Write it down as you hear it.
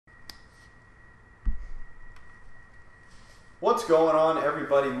What's going on,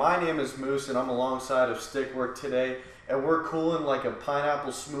 everybody? My name is Moose, and I'm alongside of Stickwork today, and we're cooling like a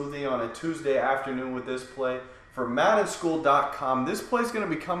pineapple smoothie on a Tuesday afternoon with this play for MaddenSchool.com. This play is going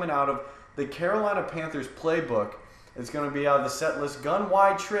to be coming out of the Carolina Panthers playbook. It's going to be out of the set list gun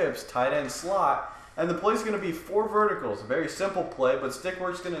wide trips, tight end slot, and the play is going to be 4 verticals. A very simple play, but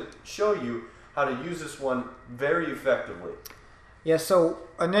Stickwork's going to show you how to use this one very effectively. Yeah, so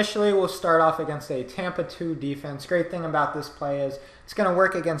initially we'll start off against a Tampa 2 defense. Great thing about this play is it's going to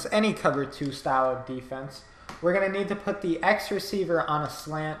work against any cover 2 style of defense. We're going to need to put the X receiver on a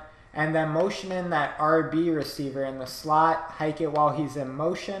slant and then motion in that RB receiver in the slot, hike it while he's in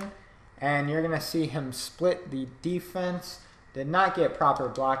motion, and you're going to see him split the defense. Did not get proper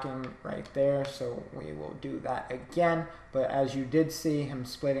blocking right there, so we will do that again. But as you did see him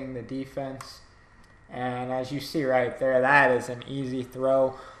splitting the defense, and as you see right there, that is an easy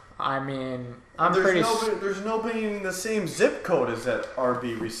throw. I mean, there's nobody in the same zip code as that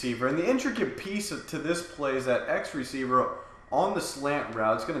RB receiver. And the intricate piece to this play is that X receiver on the slant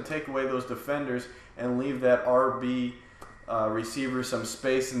route. It's going to take away those defenders and leave that RB receiver some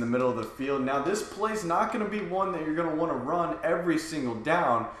space in the middle of the field. Now, this play is not going to be one that you're going to want to run every single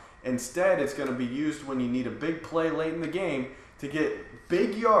down. Instead, it's going to be used when you need a big play late in the game to get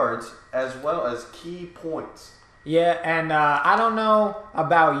big yards as well as key points. Yeah, and I don't know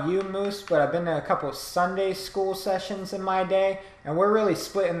about you, Moose, but I've been to a couple of Sunday school sessions in my day, and we're really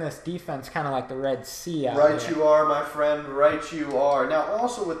splitting this defense kind of like the Red Sea out Right here. you are, my friend. Right you are. Now,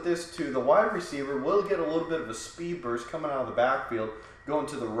 also with this, too, the wide receiver will get a little bit of a speed burst coming out of the backfield, going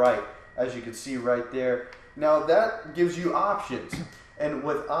to the right, as you can see right there. Now, that gives you options, and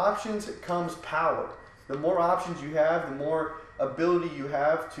with options comes power. The more options you have, the more ability you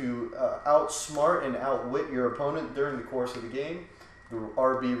have to outsmart and outwit your opponent during the course of the game. The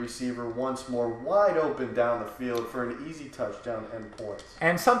RB receiver once more wide open down the field for an easy touchdown and points.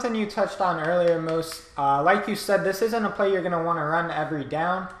 And something you touched on earlier, Moose, like you said, this isn't a play you're going to want to run every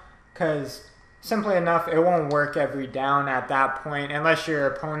down because simply enough, it won't work every down at that point unless your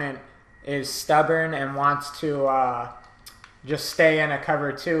opponent is stubborn and wants to just stay in a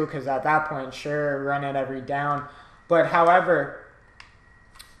cover 2, because at that point, sure, run it every down. But however,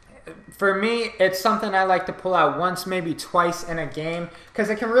 for me, it's something I like to pull out once, maybe twice in a game,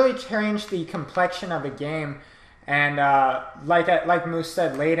 because it can really change the complexion of a game. And like Moose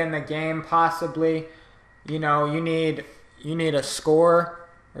said, late in the game, possibly, you know, you need a score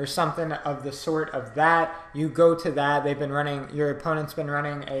or something of the sort of that. You go to that. Your opponent's been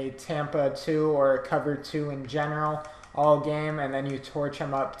running a Tampa 2 or a cover 2 in general all game, and then you torch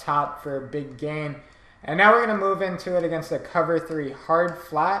them up top for a big gain. And now we're going to move into it against the cover 3 hard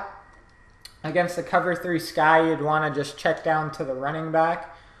flat. Against the cover 3 sky, you'd want to just check down to the running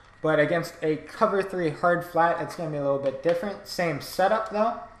back. But against a cover 3 hard flat, it's going to be a little bit different. Same setup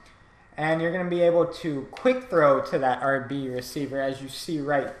though. And you're going to be able to quick throw to that RB receiver, as you see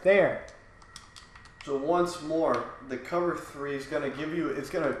right there. So once more, the cover 3 is going to it's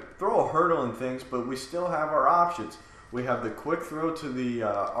going to throw a hurdle and things, but we still have our options. We have the quick throw to the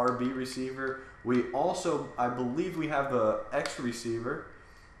RB receiver. We also, I believe we have the X receiver,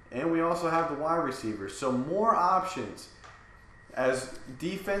 and we also have the Y receiver. So more options as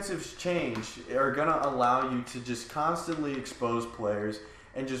defensives change are going to allow you to just constantly expose players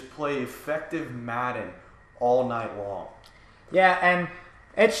and just play effective Madden all night long. Yeah, and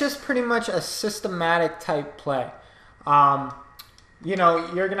it's just pretty much a systematic type play. You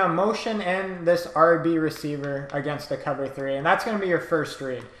know, you're going to motion in this RB receiver against the cover 3, and that's going to be your first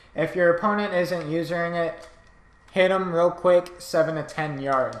read. If your opponent isn't using it, hit them real quick, 7 to 10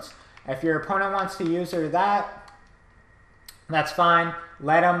 yards. If your opponent wants to user that, that's fine.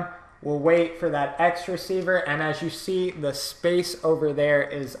 Let them. We'll wait for that X receiver, and as you see, the space over there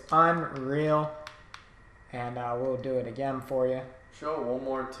is unreal. And we'll do it again for you. Show it one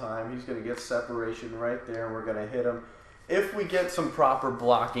more time. He's going to get separation right there, and we're going to hit him. If we get some proper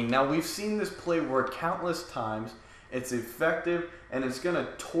blocking. Now, we've seen this play work countless times. It's effective, and it's going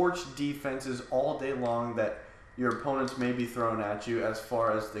to torch defenses all day long that your opponents may be throwing at you as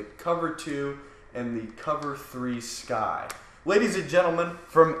far as the cover 2 and the cover 3 sky. Ladies and gentlemen,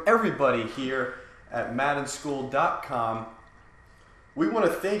 from everybody here at MaddenSchool.com, we want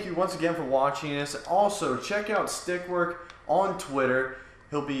to thank you once again for watching us. Also, check out Stickwork on Twitter.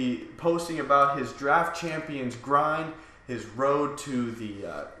 He'll be posting about his draft champions grind, his road to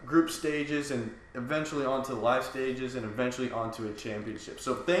the group stages, and eventually onto the live stages, and eventually onto a championship.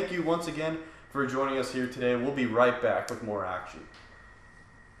 So thank you once again for joining us here today. We'll be right back with more action.